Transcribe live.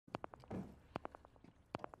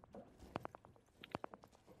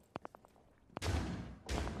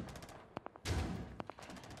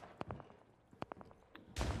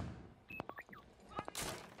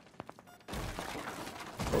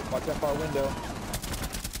Watch that far window.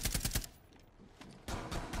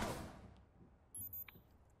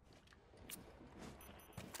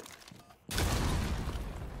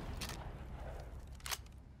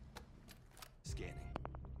 Scanning.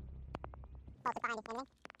 Oh, it's behind us,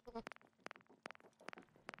 anything?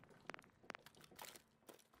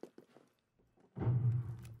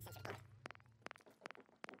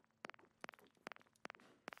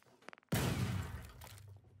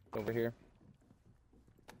 Over here.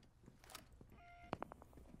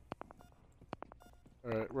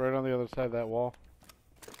 Alright, right on the other side of that wall.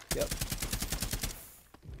 Yep.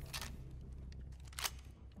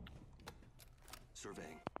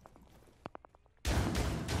 Surveying.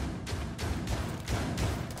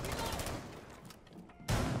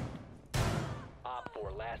 Op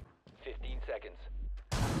 4, last 15 seconds.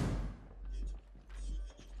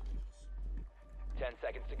 10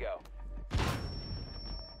 seconds to go.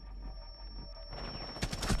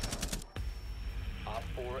 Op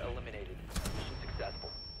 4 eliminated. Mission successful.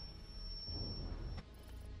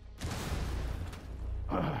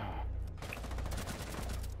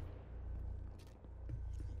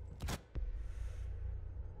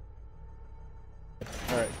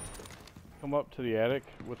 Alright. Come up to the attic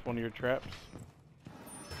with one of your traps.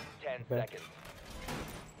 10 Okay. seconds.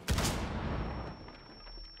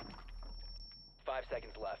 5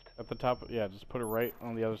 seconds left. At the top, yeah, just put it right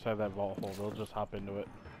on the other side of that vault hole. They'll just hop into it.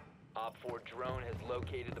 Op 4 drone has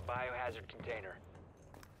located the biohazard container.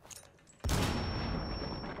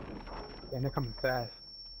 And they're coming fast.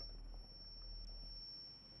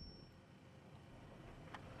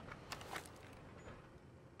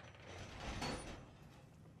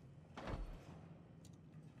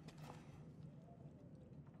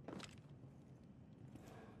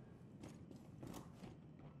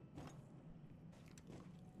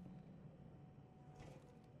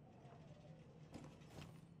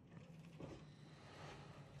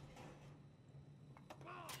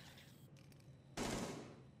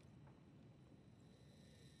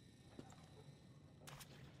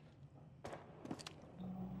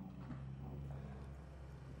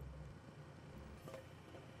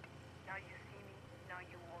 Now you see me, now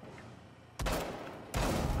you won't.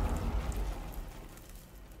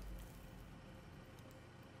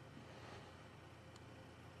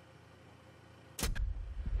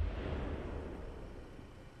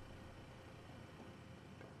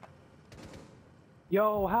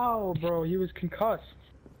 Yo, how, bro? He was concussed.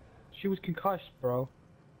 She was concussed, bro.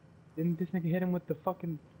 Didn't this nigga hit him with the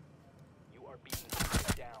fucking... You are being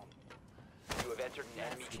hunted down. You have entered an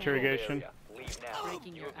enemy Interrogation. controlled area. Leave now.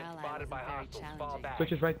 Breaking You your have been ally spotted by wasn't very hostiles. Fall challenging. back.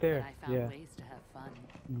 Switch is right But there. I found Yeah. ways to have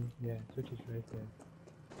fun. Yeah, switch is right there.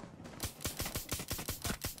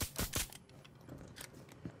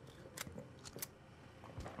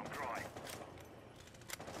 I'm dry.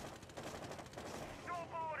 Door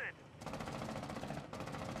boarded!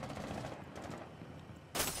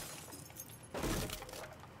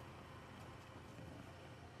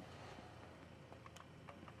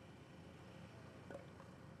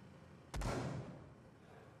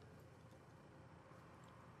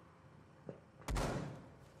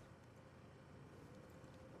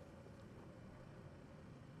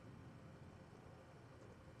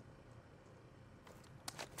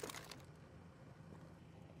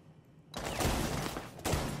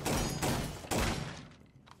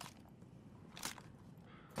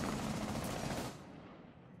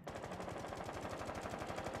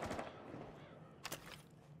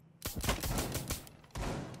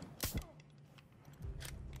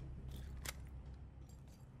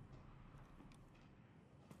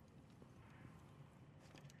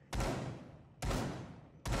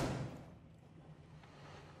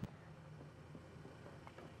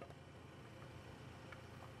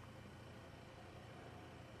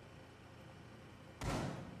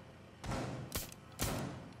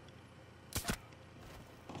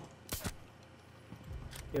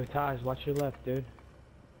 Yo, Taj, watch your left, dude.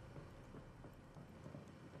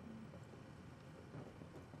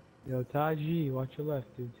 Yo, Taji, watch your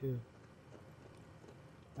left, dude, too.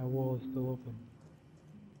 That wall is still open.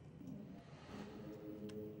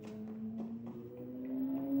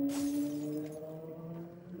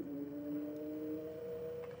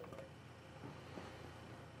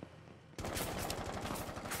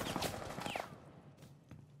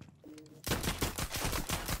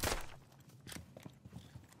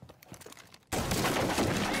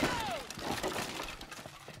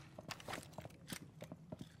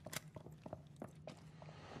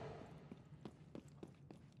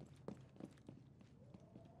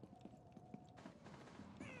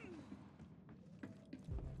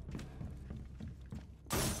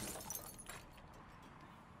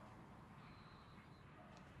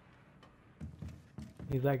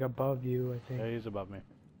 He's like above you, I think. Yeah, he's above me.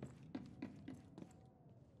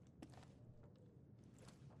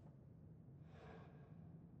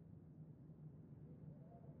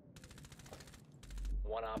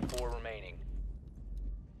 One op 4 remaining.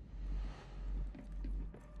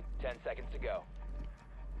 10 seconds to go.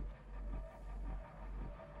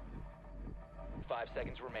 5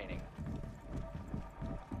 seconds remaining.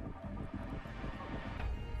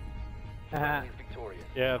 Ah, He's victorious.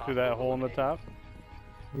 Yeah, through that hole in the top.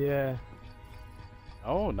 yeah,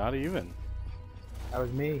 Oh, not even. that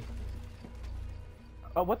was me.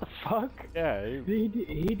 Oh, what the fuck? Yeah, He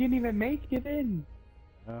didn't even make it in.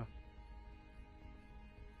 yeah.